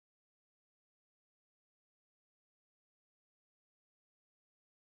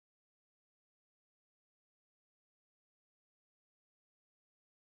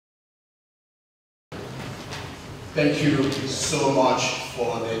Thank you so much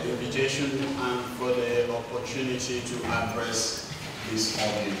for the invitation and for the opportunity to address this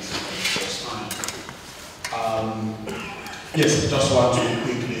audience for the first time. Yes, I just want to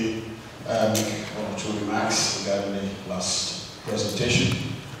quickly make one or two remarks regarding the last presentation.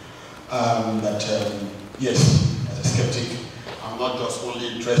 Yes, as a skeptic, I'm not just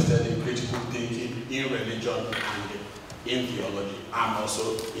only interested in critical thinking in religion and in theology. I'm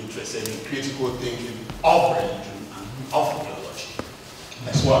also interested in critical thinking of religion and of theology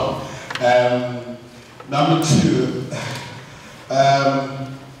as well. Number two,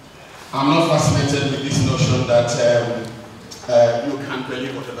 I'm not fascinated with this notion that you can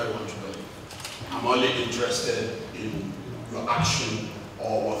believe whatever you want to believe. I'm only interested in your action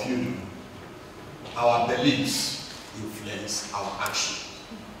or what you do. Our beliefs influence our action.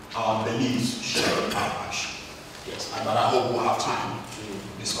 Our beliefs shape our action. Yes, but I hope we'll have time to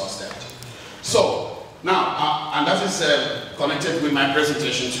discuss that. So, now, and that is connected with my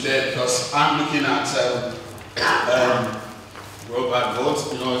presentation today because I'm looking at robot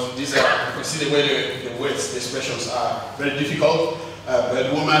votes. You know, these are, you can see the way the words, the expressions are very difficult.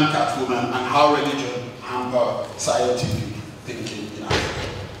 Bird woman, cat woman, and how religion hamper scientific thinking in Africa.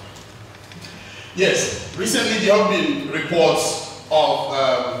 Yes, recently there have been reports of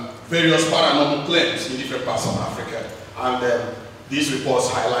various paranormal claims in different parts of Africa, and these reports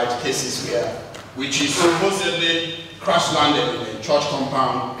highlight cases where witches supposedly crash landed in a church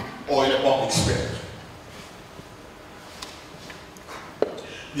compound or in a public square.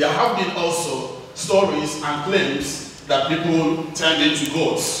 There have been also stories and claims that people turned into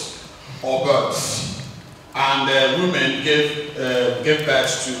goats or birds, and women gave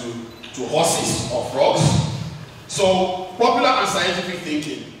birth to horses or frogs. So popular and scientific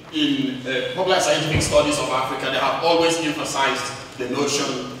thinking in popular scientific studies of Africa, they have always emphasized the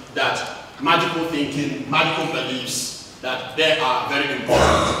notion that magical thinking, magical beliefs, that they are very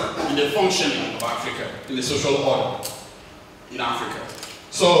important in the functioning of Africa, in the social order in Africa.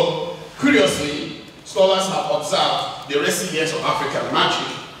 So, curiously, scholars have observed the resilience of African magic,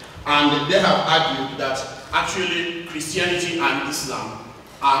 and they have argued that actually Christianity and Islam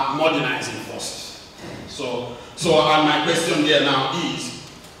are modernizing forces. So and my question there now is,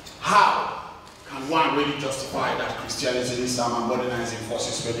 how can one really justify that Christianity and Islam are modernizing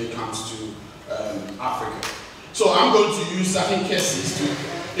forces when it comes to Africa? So I'm going to use certain cases to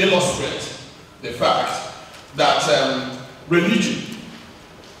illustrate the fact that religion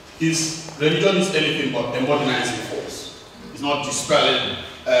is anything but a modernizing force. It's not dispelling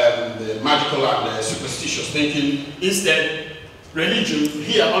the magical and the superstitious thinking. Instead, religion,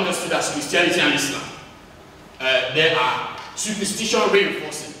 here understood as Christianity and Islam, there are superstition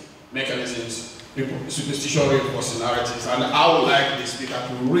reinforcing mechanisms, superstition reinforcing narratives, and I would like the speaker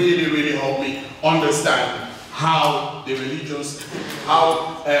to really help me understand how the religions,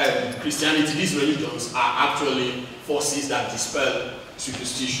 how Christianity, these religions are actually forces that dispel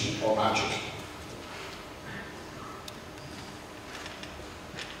superstition or magic.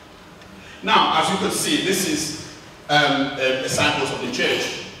 Now, as you can see, this is a sample of the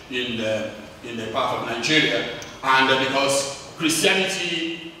church in the part of Nigeria, and because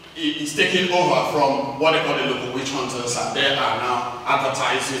Christianity is taking over from what they call the local witch hunters, and they are now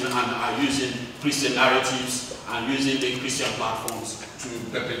advertising and are using Christian narratives and using the Christian platforms to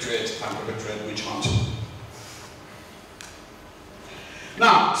perpetrate witch hunting.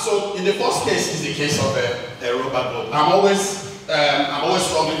 Now, so in the first case is the case of a robot goat. I'm always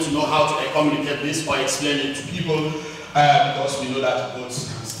struggling to know how to communicate this or explain it to people because we know that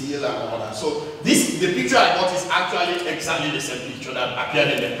goats can steal and all that. So the picture I got is actually exactly the same picture that appeared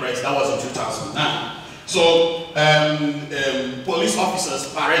in the press. That was in 2009. So police officers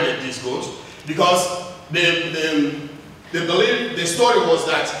paraded this goat because they believe the story was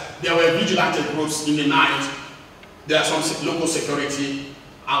that there were vigilante groups in the night. There are some local security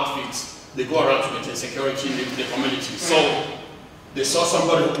outfits. They go around to maintain security in the community. So they saw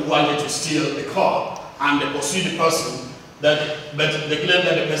somebody who wanted to steal a car, and they pursued the person. But they claimed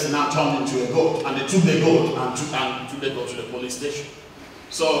that the person now turned into a goat, and they took the goat and took the goat to the police station.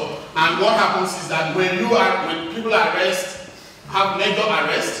 So, and what happens is that when people have major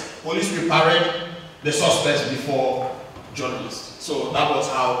arrest, police will parade the suspects before journalists. So that was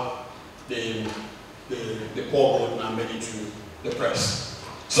how the poor goat now made it to the press.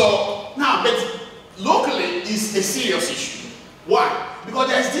 So now, but locally is a serious issue. Why? Because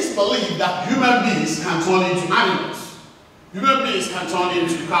there is this belief that human beings can turn into animals. Human beings can turn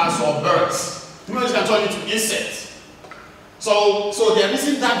into cats or birds. Human beings can turn into insects. So there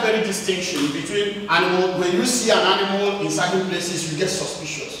isn't that very distinction between animals. When you see an animal in certain places, you get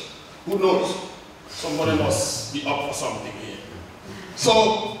suspicious. Who knows? Somebody must be up for something here.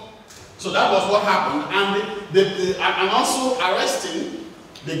 So that was what happened, and also arresting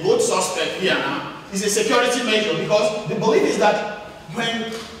the goat suspect here now is a security measure, because the belief is that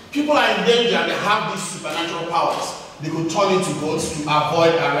when people are in danger and they have these supernatural powers, they could turn into goats to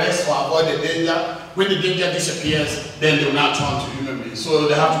avoid arrest or avoid the danger. When the danger disappears, then they will now turn to human beings. So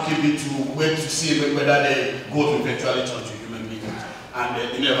they have to keep it to wait to see whether the goat will eventually turn to human beings. And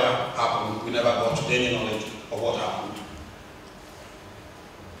it never happened. We never got any knowledge of what happened.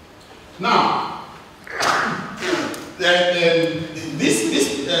 Now, this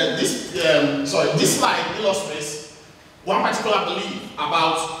slide illustrates one particular belief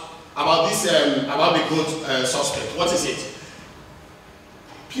about the goat suspect. What is it?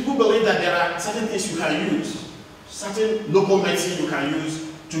 People believe that there are certain things you can use, certain local medicine you can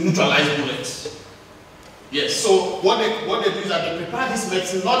use to neutralize bullets. Yes. So what they do is that they prepare this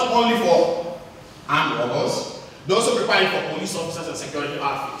medicine not only for armed robbers, they also prepare it for police officers and security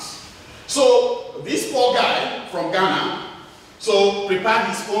outfits. So this poor guy from Ghana prepared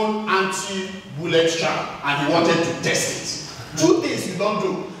his own anti-bullet charm, and he wanted to test it. Two things you don't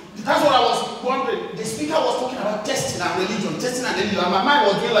do. That's what I was wondering. The speaker was talking about testing and religion, and my mind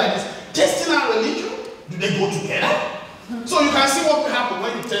was doing like this. Testing and religion, do they go together? So you can see what will happen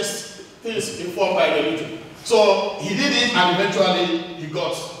when you test things informed by religion. So he did it, and eventually he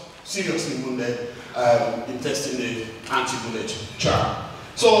got seriously wounded in testing the anti-bullet charm.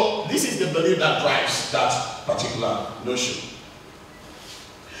 So this is the belief that drives that particular notion.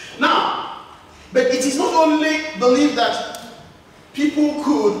 Now, but it is not only belief that people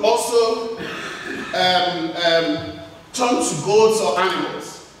could also turn to goats or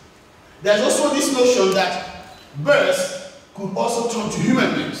animals. There's also this notion that birds could also turn to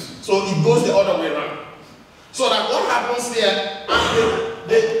human beings. So it goes the other way around. So that what happens here,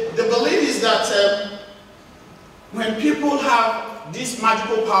 the belief is that when people have these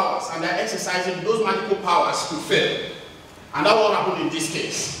magical powers and they're exercising those magical powers to fail. And that's what happened in this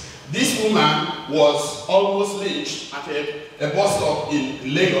case. This woman was almost lynched at a bus stop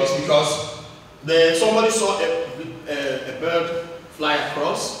in Lagos because somebody saw a bird fly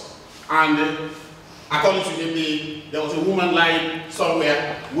across, and according to him, there was a woman lying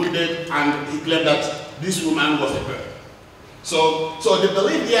somewhere wounded, and he claimed that this woman was a bird. So the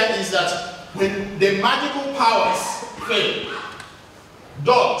belief here is that when the magical powers fail,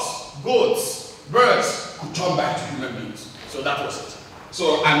 dogs, goats, birds could turn back to human beings. So that was it.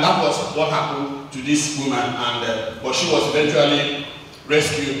 And that was what happened to this woman, but she was eventually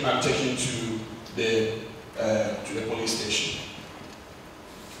rescued and taken to the police station.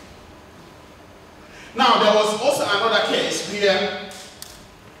 Now, there was also another case where,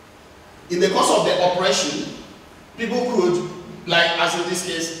 in the course of the operation, people could, like as in this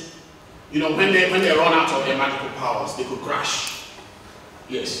case, when they run out of their magical powers, they could crash.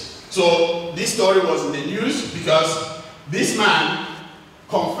 Yes. So this story was in the news because this man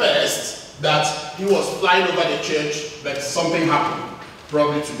confessed that he was flying over the church, but something happened,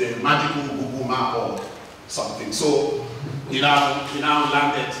 probably to the magical Google map or something. So he now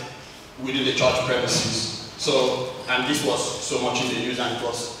landed within the church premises. And this was so much in the news, and it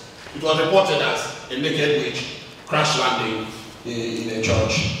was reported as a naked witch crash landing in a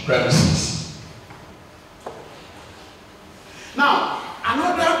church premises. Now,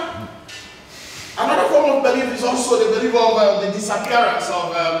 another form of belief is also the belief of the disappearance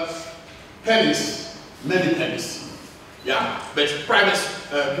of pennies, many pennies. Yeah, but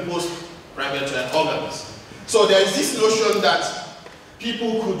people's private organs. So there is this notion that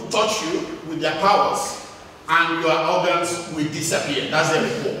people could touch you with their powers and your organs will disappear. That's the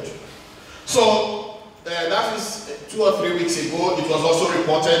report. So that is 2 or 3 weeks ago. It was also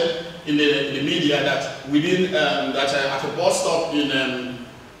reported in the media that at a bus stop in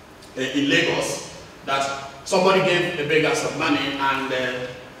Lagos, that somebody gave a beggar some money, and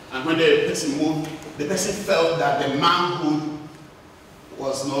when the person moved, the person felt that the manhood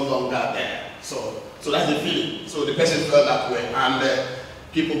was no longer there. So that's the feeling. So the person felt that way, and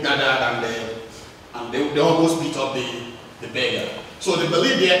people gathered and they almost beat up the beggar. So the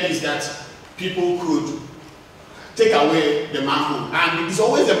belief there is that people could take away the manhood, and it's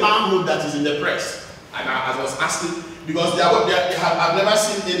always the manhood that is in the press. And I was asking, because I've never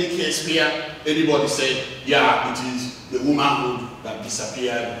seen any case where anybody said, yeah, it is the womanhood that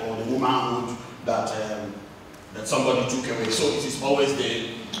disappeared or the womanhood that somebody took away. So it is always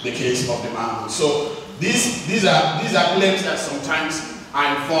the case of the manhood. So these are claims that sometimes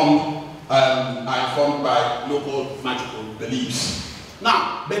are informed by local magical beliefs.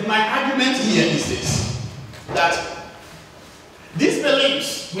 Now, but my argument here is this, that These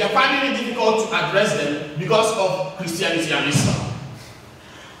beliefs, we are finding it difficult to address them because of Christianity and Islam.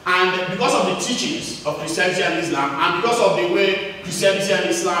 And because of the teachings of Christianity and Islam, and because of the way Christianity and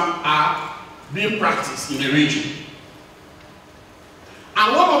Islam are being practiced in the region.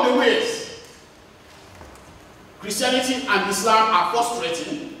 And one of the ways Christianity and Islam are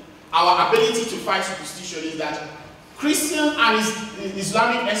frustrating our ability to fight superstition is that Christian and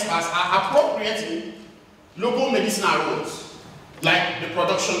Islamic experts are appropriating local medicinal roles, like the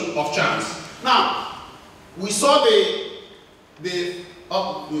production of charms. Now, we saw the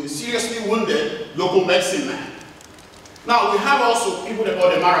seriously wounded local medicine man. Now, we have also people they call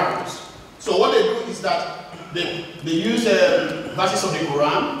the marabouts. So what they do is that they use verses of the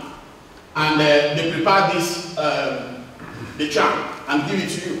Quran, and they prepare this, the charm, and give it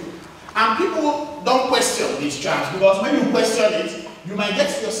to you. And people don't question these charms, because when you question it, you might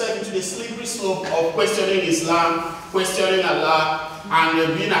get yourself into the slippery slope of questioning Islam, questioning Allah,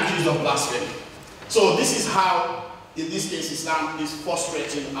 and being accused of blasphemy. So this is how, in this case, Islam is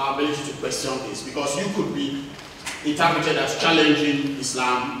frustrating our ability to question this, because you could be interpreted as challenging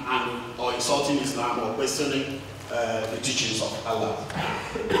Islam or insulting Islam or questioning the teachings of Allah.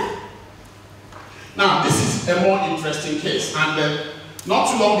 Now, this is a more interesting case, and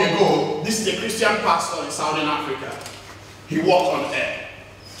not too long ago, this is a Christian pastor in Southern Africa. He walked on air,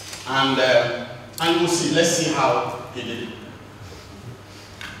 and we'll see. Let's see how he did it.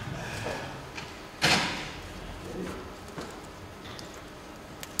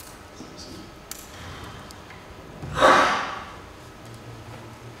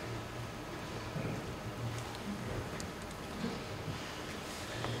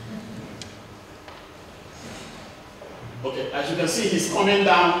 Okay, as you can see, he's coming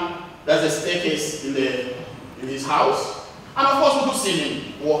down. There's a staircase in his house. And of course, we could see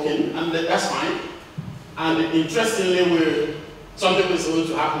him walking, and that's fine. And interestingly, something is going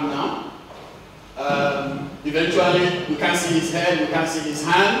to happen now. Eventually, we can see his head, we can see his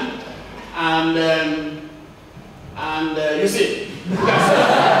hand, and you see, you can see it.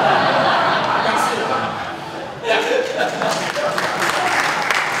 You can see it. Yeah. You can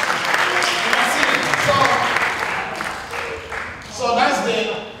see it. So that's the.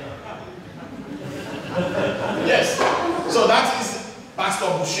 Yes. So that is Pastor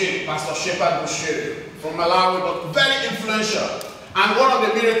Boucher, Pastor Shepherd Boucher from Malawi, but very influential. And one of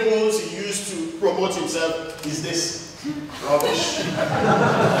the miracles he used to promote himself is this rubbish.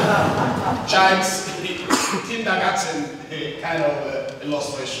 Child's kindergarten kind of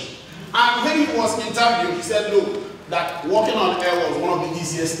illustration. And when he was interviewed, he said, look, that walking on air was one of the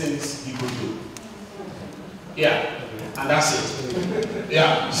easiest things he could do. Yeah, and that's it.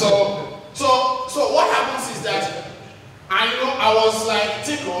 Yeah, so what happens is that I was like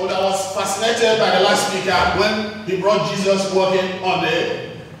tickled, I was fascinated by the last speaker when he brought Jesus walking on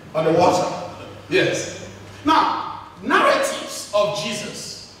the water. Yes. Now, narratives of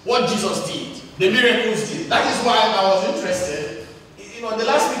Jesus, what Jesus did, the miracles did. That is why I was interested. You know, the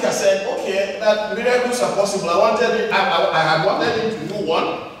last speaker said, okay, that miracles are possible. I had wanted him to do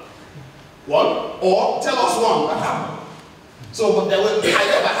one, or tell us one. What happened? So, but I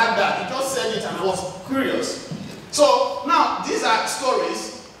never had that. He just said it, and I was curious. So now these are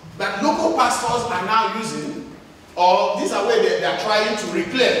stories that local pastors are now using, or these are where they are trying to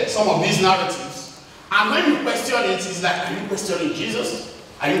reclaim some of these narratives. And when you question it, it's like, are you questioning Jesus?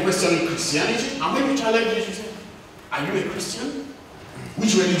 Are you questioning Christianity? And when you challenge it, you say, are you a Christian?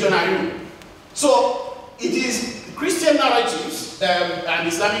 Which religion are you? So it is Christian narratives and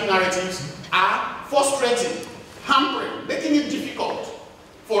Islamic narratives are frustrating, hampering, making it difficult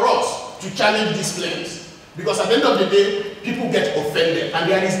for us to challenge these claims. Because at the end of the day, people get offended. And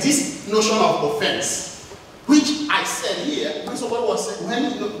there is this notion of offense, which I said here, when somebody was saying,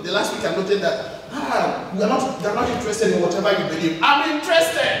 when the last week I noted that, they're not interested in whatever you believe. I'm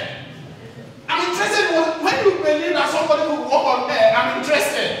interested. I'm interested in when you believe that somebody could walk on air, I'm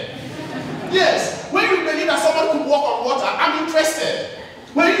interested. Yes, when you believe that somebody could walk on water, I'm interested.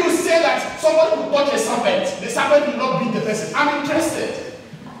 When you say that somebody could touch a serpent, the serpent will not beat the person, I'm interested.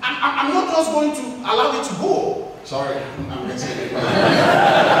 I'm not just going to allow it to go. Sorry, I'm getting it.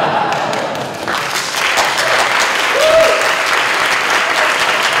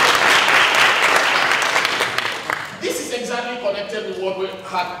 This is exactly connected with what we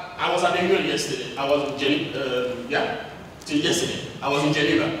had. I was at IHEU yesterday. I was in Geneva. Till yesterday. I was in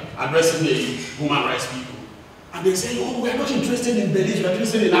Geneva addressing the human rights people. And they say, oh, we're not interested in beliefs, we're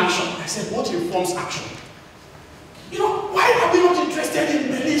interested in action. I said, what informs action? You know, why are we not interested in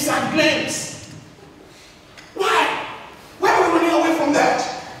beliefs and claims? Why? Why are we running away from that?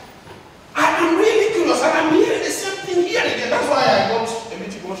 I'm really curious, and I'm hearing the same thing here again. That's why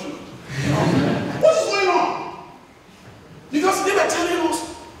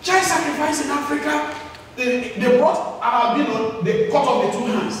guys in Africa, they brought an albino, they cut off the 2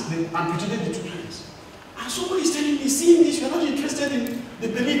 hands, they amputated the 2 hands. And somebody is telling me, seeing this, you're not interested in the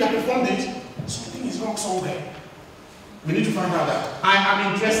belief that they formed it. Something is wrong somewhere. We need to find out that. I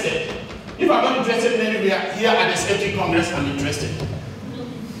am interested. If I'm not interested in anywhere, here at the Skeptic Congress, I'm interested.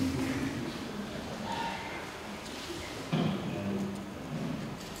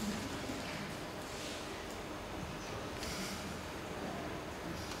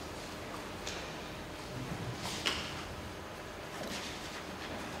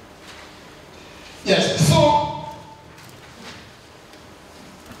 Yes, so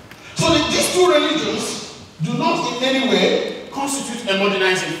these 2 religions do not in any way constitute a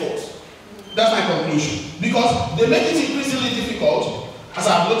modernizing force. That's my conclusion. Because they make it increasingly difficult, as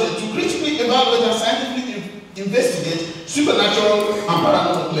I've noted, to critically evaluate and scientifically investigate supernatural and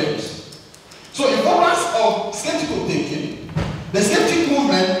paranormal claims. So in furtherance of skeptical thinking, the skeptic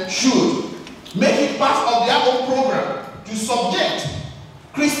movement should make it part of their own program to subject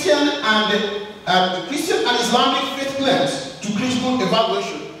Christian and Islamic faith claims to critical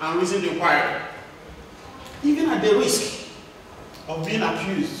evaluation and reasoned inquiry, even at the risk of being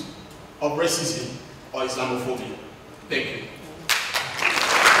accused of racism or Islamophobia. Thank you.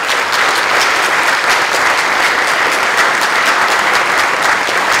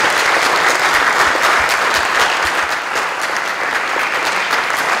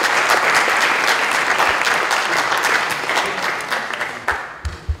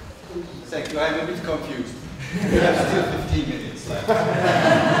 Thank you. I'm a bit confused. We have still 15 minutes left.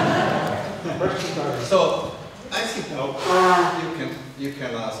 So, I think now you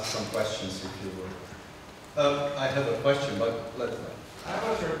can ask some questions if you will. I have a question, but let's know. I have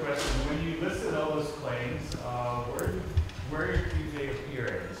a short question. When you listed all those claims, where do they appear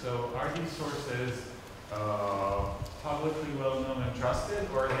in? So are these sources publicly well known and trusted,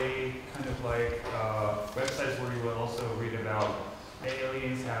 or are they kind of like websites where you will also read about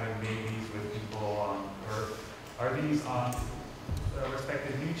aliens having babies with people on Earth? Are these on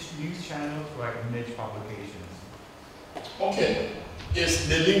respective news channels or like niche publications? Okay. Yes,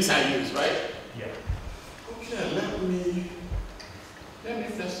 the links I use, right? Yeah. Okay, let me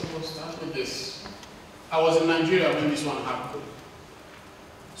first of all start with this. I was in Nigeria when this one happened.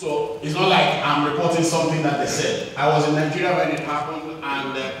 So it's not like I'm reporting something that they said. I was in Nigeria when it happened,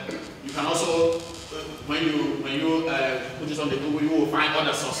 and you can also, when you put this on the Google, you will find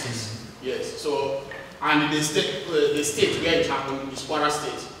other sources. Yes. So, and the state where it happened is Kwara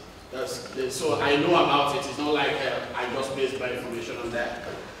State. So I know about it. It's not like I just based my information on that.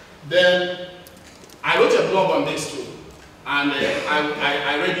 Then I wrote a blog on this too, and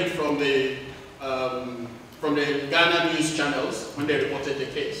I read it from the Ghana news channels when they reported the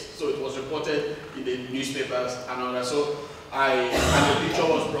case. So it was reported in the newspapers and all that. So and the picture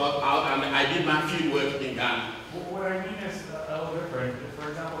was brought out, and I did my field work in Ghana. What I mean is a little different. For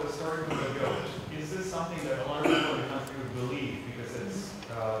example, the story of the goat. Is this something that a lot of people in the country would believe because it's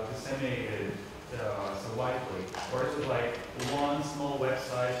disseminated so widely? Or is it like one small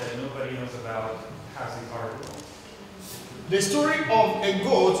website that nobody knows about has these articles? The story of a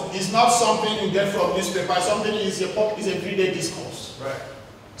goat is not something you get from newspaper. Something is everyday discourse. Right.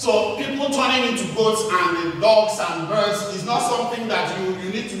 So people turning into goats and dogs and birds is not something that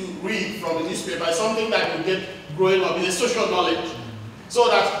you need to read from the newspaper. It's something that you get growing up. It's a social knowledge. So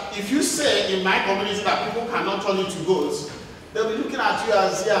that if you say in my community that people cannot turn into goats, they'll be looking at you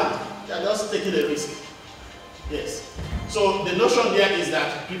as, yeah, you're just taking a risk. Yes. So the notion there is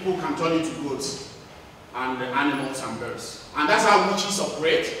that people can turn into goats and animals and birds. And that's how witches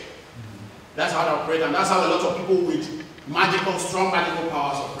operate. That's how they operate, and that's how a lot of people with strong magical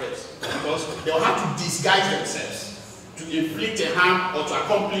powers operate. Because they'll have to disguise themselves to inflict a harm or to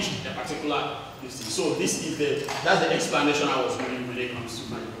accomplish a particular thing. So that's the explanation I was doing when it comes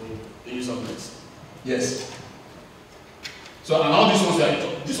to the use of medicine. Yes. So and all these ones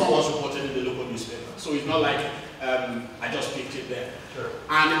this one was reported in the local newspaper. So it's not like I just picked it there. Sure.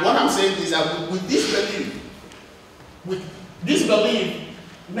 And what I'm saying is that with this belief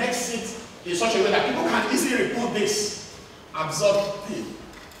makes it in such a way that people can easily report this absurd thing.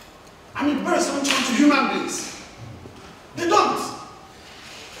 I mean, birds don't turn to human beings. They don't.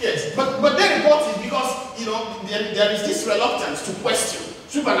 Yes, but they report it because, you know, there is this reluctance to question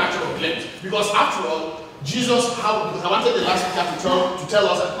supernatural claims. Because after all, Jesus, I wanted the last speaker to tell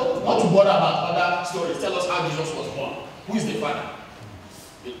us, not to bother about other stories, tell us how Jesus was born. Who is the father?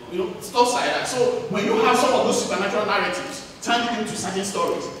 You know, stuff like that. So when you have some of those supernatural narratives turned into certain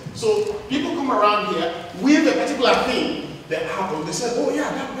stories, so people come around here with a particular thing that happened. They said, oh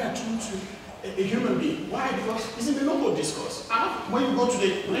yeah, that guy turned to a human being. Why? Because it's in the local discourse. And when you go to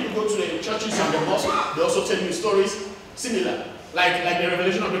the churches and the mosques, they also tell you stories similar, like the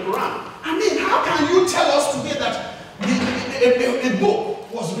revelation of the Quran. I mean, how can you tell us today that a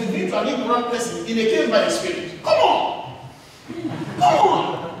book was revealed to an ignorant person in a cave by the Spirit? Come on! Come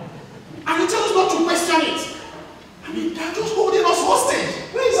on! And you tell us not to question it. I mean, they're just holding us hostage.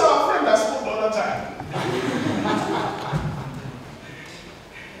 Where is our friend that spoke the other time?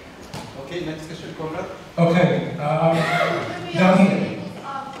 Okay, next question, Conrad. Okay, down here.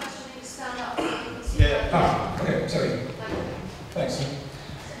 Yeah. Okay, sorry. Thanks.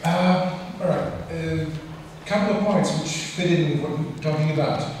 All right. Couple of points which fit in with what we're talking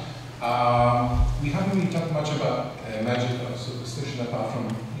about. We haven't really talked much about magic or superstition apart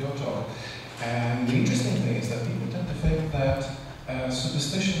from your talk. And the interesting thing is that people tend to think that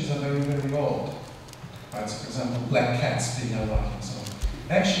superstitions are very, very old. Right? So, for example, black cats being unlucky and so on.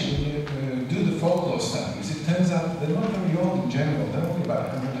 Actually, when you do the folklore studies, it turns out they're not very old in general. They're only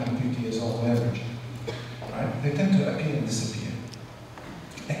about 100, 150 years old on average. Right? They tend to appear and disappear.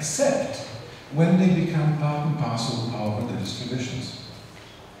 Except when they become part and parcel of our religious traditions.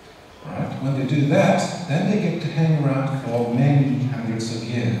 Right? When they do that, then they get to hang around for many hundreds of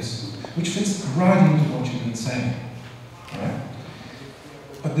years, which fits right into what you've been saying. Right?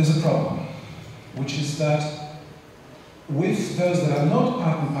 But there's a problem, which is that with those that are not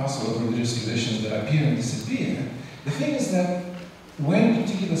part and parcel of religious traditions that appear and disappear, the thing is that when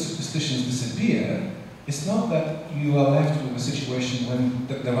particular superstitions disappear, it's not that you are left with a situation when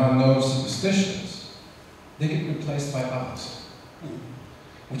there are no superstitions. They get replaced by others,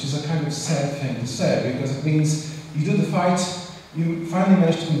 which is a kind of sad thing to say, because it means you do the fight, you finally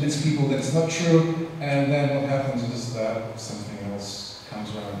manage to convince people that it's not true, and then what happens is that something else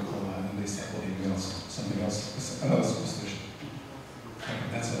comes around the corner and they start believing else, something else, another superstition. Okay,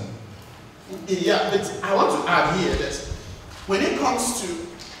 that's it. Yeah, but I want to add here that when it comes to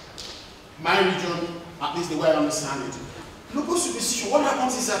my region, at least the way I understand it, local superstition, what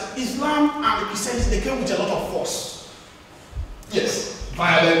happens is that Islam and the Christianity, they came with a lot of force. Yes,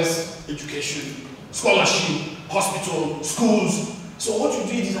 violence, education, scholarship, hospital, schools. So what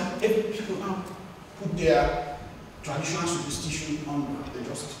you do is that every people now put their traditional superstition on, they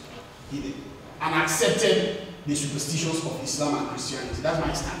just hid it, and accepted the superstitions of Islam and Christianity. That's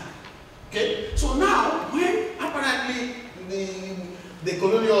my stand. Okay? So now, when apparently the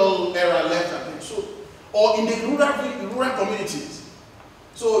colonial era left, I think, so, or in the rural communities,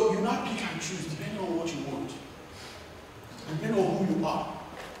 so you now pick and choose depending on what you want, and depending on who you are,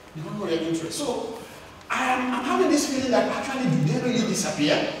 depending on your interest. So I'm having this feeling that actually do they really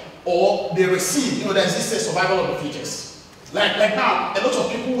disappear, or they recede? You know, there's this survival of the fittest. Like now, a lot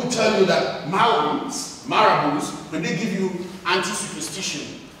of people will tell you that marabouts, when they give you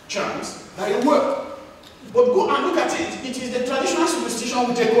anti-superstition charms, that it work. But go and look at it. It is the traditional superstition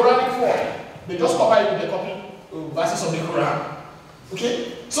with a Quranic form. They just cover it with a couple verses of the Quran.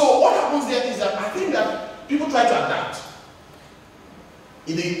 Okay? So what happens there is that I think that people try to adapt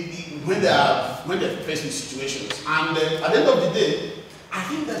when they're faced with situations. And at the end of the day, I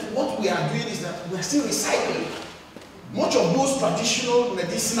think that what we are doing is that we are still recycling much of those traditional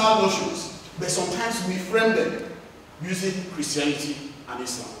medicinal notions, but sometimes we frame them using Christianity and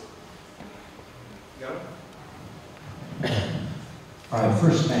Islam. Yeah. All right,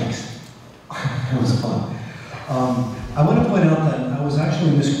 first, thanks. That was fun. I want to point out that I was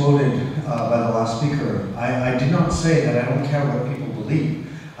actually misquoted by the last speaker. I did not say that I don't care what people believe.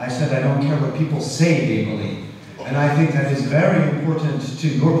 I said I don't care what people say they believe. And I think that is very important to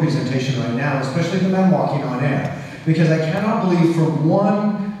your presentation right now, especially the man walking on air. Because I cannot believe for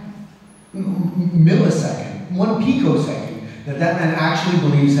 1 millisecond, 1 picosecond, that man actually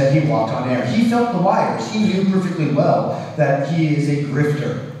believes that he walked on air. He felt the wires. He knew perfectly well that he is a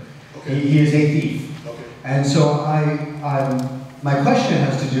grifter. Okay. He is a thief. Okay. And so my question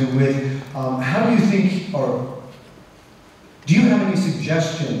has to do with how do you think, or do you have any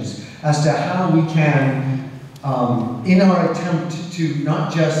suggestions as to how we can, in our attempt to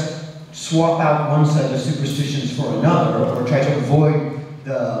not just swap out one set of superstitions for another, or try to avoid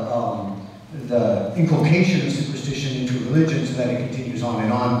the inculcation of superstition into religion so that it continues on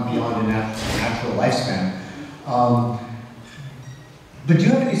and on beyond a natural lifespan. But do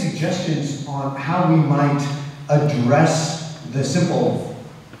you have any suggestions on how we might address the simple,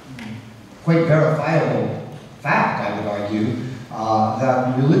 quite verifiable fact, I would argue,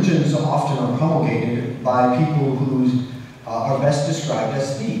 that religions often are promulgated by people who are best described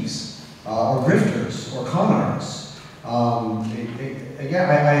as thieves, or grifters, or con artists? Again,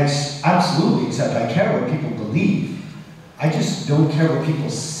 I absolutely accept I care what people believe. I just don't care what people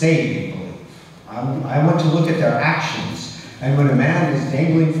say they believe. I want to look at their actions. And when a man is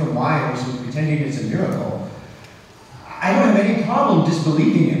dangling from wires and pretending it's a miracle, I don't have any problem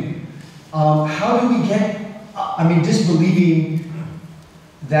disbelieving him. How do we get, disbelieving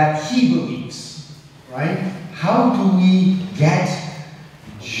that he believes, right? How do we get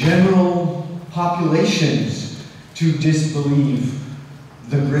general populations to disbelieve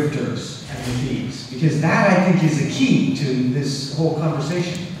the grifters and the thieves? Because that, I think, is a key to this whole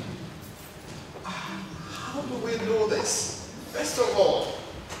conversation. How do we know this? First of all,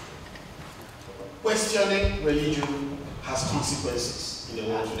 questioning religion has consequences in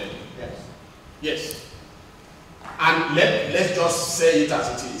the world today. Yes. Yes. And let's just say it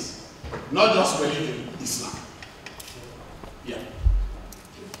as it is. Not just religion, Islam. Yeah.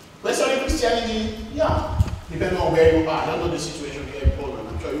 Questioning Christianity, yeah. Depending on where you are. I don't know the situation here in Poland.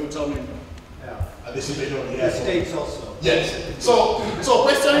 I'm sure you'll tell me. Yeah. The situation here. The States also. Yes. So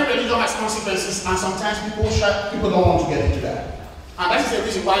questioning religion has consequences, and sometimes people don't want to get into that. And that is the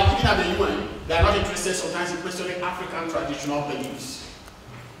reason why, even at the UN, they are not interested sometimes in questioning African traditional beliefs.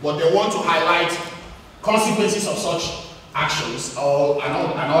 But they want to highlight consequences of such actions and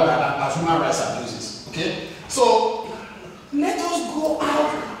all that as human rights abuses. Okay? So let us go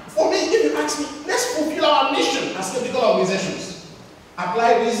out. For me, if you ask me, let's fulfill our mission as skeptical organizations.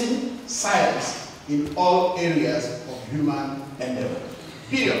 Apply reason, science in all areas of human endeavor.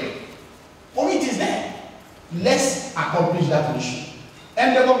 Period. For me, it is there. Let's accomplish that mission.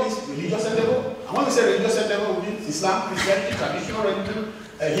 Endeavor means religious endeavor. And when we say religious endeavor, we mean Islam, Christianity, traditional religion,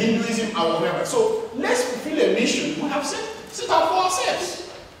 Hinduism, and whatever. So let's fulfill a mission we have set out for ourselves.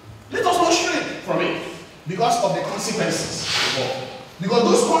 Let us not shrink from it because of the consequences involved. Because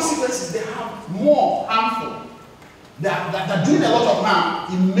those consequences, they have more harmful. They're doing a lot of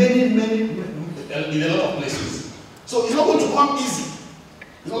harm in in a lot of places. So it's not going to come easy.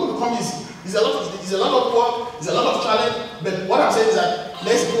 It's not going to come easy. It's a lot of work, it's a lot of challenge, but what I'm saying is that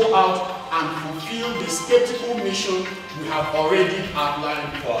let's go out and fulfill the skeptical mission we have already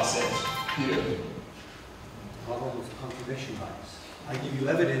outlined for ourselves. Period. Problem with confirmation bias. I give you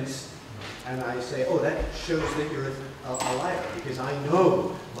evidence and I say, oh, that shows that you're a liar because I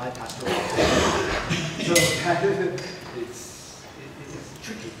know my pastor will say. So it's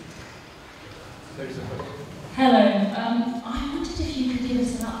tricky. There's a question. Hello. I wondered if you could give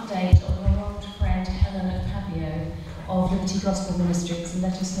us an update on your old friend Helen at Pavio of Liberty Gospel Ministries and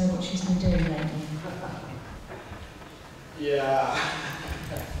let us know what she's been doing lately. Yeah.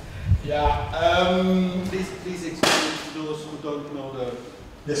 Please explain to those who don't know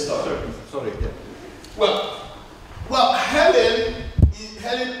the story. Sorry. Yeah. Well, Helen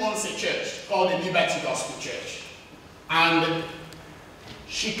owns a church called the Liberty Gospel Church, and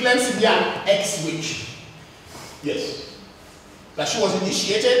she claims to be an ex-witch. Yes, that she was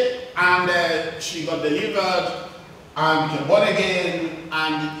initiated and she got delivered and became born again,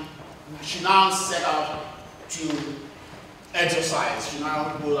 and she now set out to exercise. She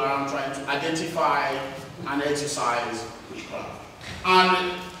now goes around trying to identify and exercise witchcraft.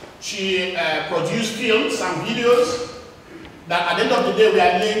 And she produced films and videos that at the end of the day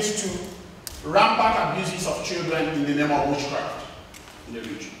were linked to rampant abuses of children in the name of witchcraft in the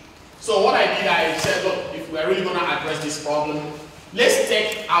region. So what I did, I said, look, if we're really going to address this problem, let's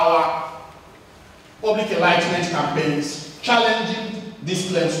take our public enlightenment campaigns, challenging these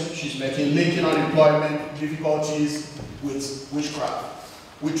claims she's making, linking unemployment, difficulties with witchcraft.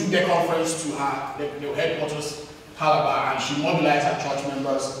 We took the conference to her, the headquarters, Calabar, and she mobilized her church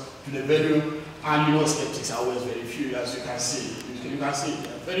members to the venue. And you know, skeptics are always very few, as you can see. You can see,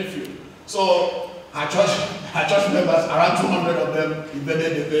 very few. So her church members, around 200 of them,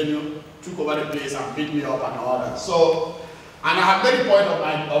 invaded the venue, took over the place, and beat me up and all that. So, and I have made a point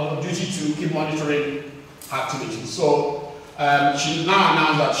of duty to keep monitoring her activities. So she now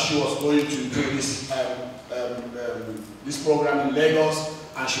announced that she was going to do this program in Lagos,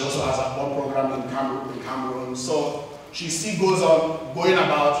 and she also has a one program in Cameroon. So she still goes on going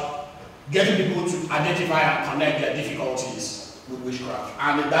about getting people to identify and connect their difficulties with witchcraft.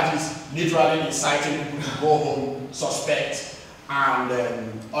 And that is literally inciting people to go home, suspect, and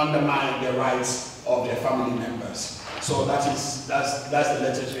undermine the rights of their family members. So that's the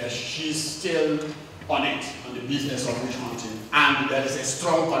latest where she's still on it, on the business of witch hunting. And there is a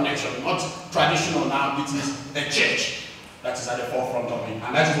strong connection, not traditional now, it is a church that is at the forefront of it.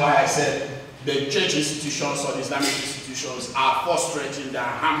 And that is why I said the church institutions or the Islamic institutions are frustrating, they are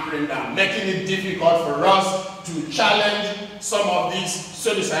hampering, they are making it difficult for us to challenge some of these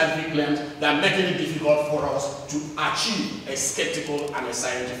pseudo-scientific claims. They are making it difficult for us to achieve a skeptical and a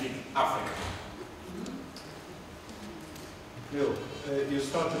scientific Africa. No. you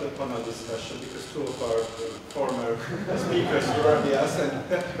started a panel discussion because two of our former speakers were already asked, and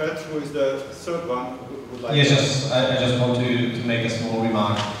Pet, who is the third one, would like to... I just want to make a small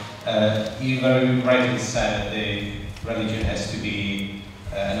remark. You very rightly said the religion has to be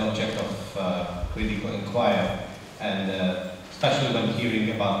an object of critical inquiry, and especially when hearing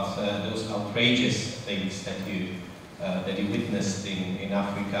about those outrageous things that you witnessed in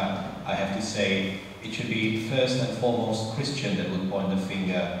Africa, I have to say it should be first and foremost Christian that would point the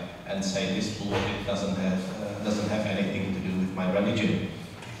finger and say this bullshit doesn't have anything to do with my religion.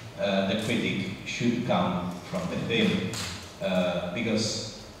 The critic should come from within,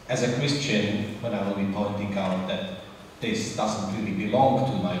 because as a Christian, when I will be pointing out that this doesn't really belong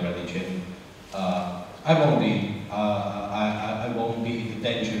to my religion, I won't be in the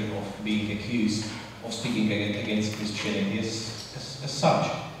danger of being accused of speaking against Christianity as such.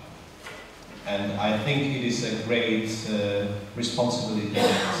 And I think it is a great responsibility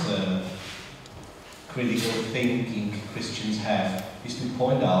that critical thinking Christians have, is to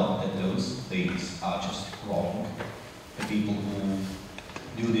point out that those things are just wrong. The people who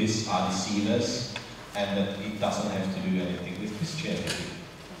do this are deceivers, and that it doesn't have to do anything with Christianity.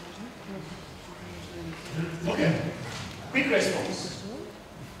 Okay, quick response.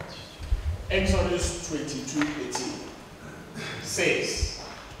 Exodus 22:18 says,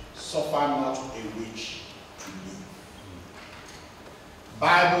 "Suffer not a witch to live."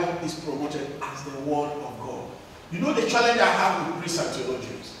 Bible is promoted as the word of God. You know the challenge I have with priests and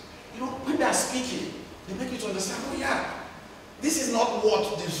theologians? You know, when they are speaking, they make you to understand, oh yeah, this is not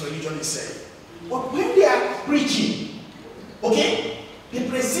what this religion is saying. But when they are preaching, okay, they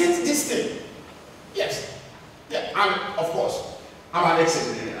present this thing. Yes. Yeah, and of course, I'm an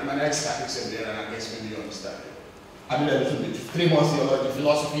ex-seminarian. I'm an ex-Catholic seminarian, and I guess maybe you understand it. I did a little bit, 3 months theology,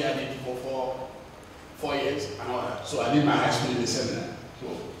 philosophy I did for 4 years and all that. So I did my high school in the seminary.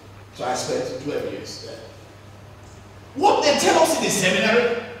 So I spent 12 years there. What they tell us in the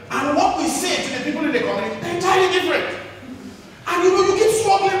seminary and what we say to the people in the community are entirely different. And you know, you keep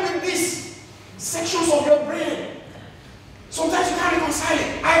struggling with these sections of your brain. Sometimes you can't reconcile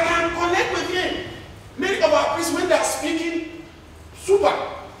it. I can connect with him. Many of our priests, when they are speaking, super.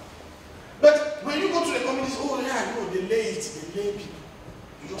 But when you go to the communities, oh yeah, you know, the lay people,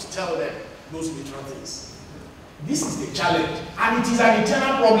 you just tell them those literal things. This is the challenge, and it is an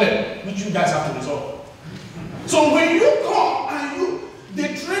internal problem which you guys have to resolve. So when you come and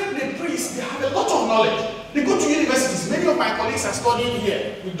they train the priests, they have a lot of knowledge. They go to universities. Many of my colleagues are studying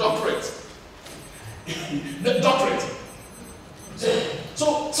here with doctorate. The doctorate.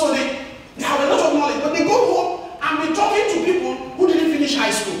 So they have a lot of knowledge, but they go home and be talking to people who didn't finish high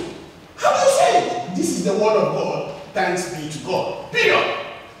school. How do you say it? This is the word of God. Thanks be to God. Period.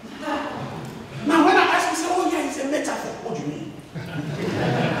 Now when I ask you, say, oh yeah, it's a metaphor. What do you mean?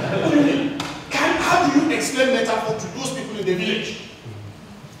 What do you mean? How do you explain metaphor to those people in the village?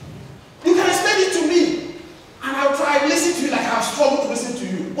 You can explain it to me, and I'll try and listen to you like I've struggled to listen to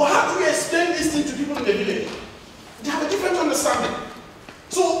you. But how do you explain this thing to people in the village? They have a different understanding.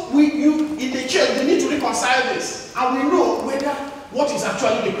 So in the church, we need to reconcile this, and we know whether what is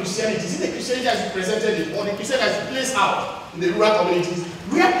actually the Christianity. Is it the Christianity as it presented, or the Christianity as it plays out in the rural communities,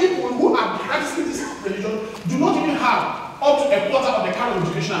 where people who are practicing this religion do not even have up to a quarter of the kind of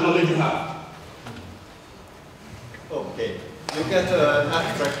education and knowledge you have. Okay, you get an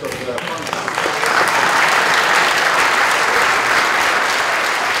abstract of the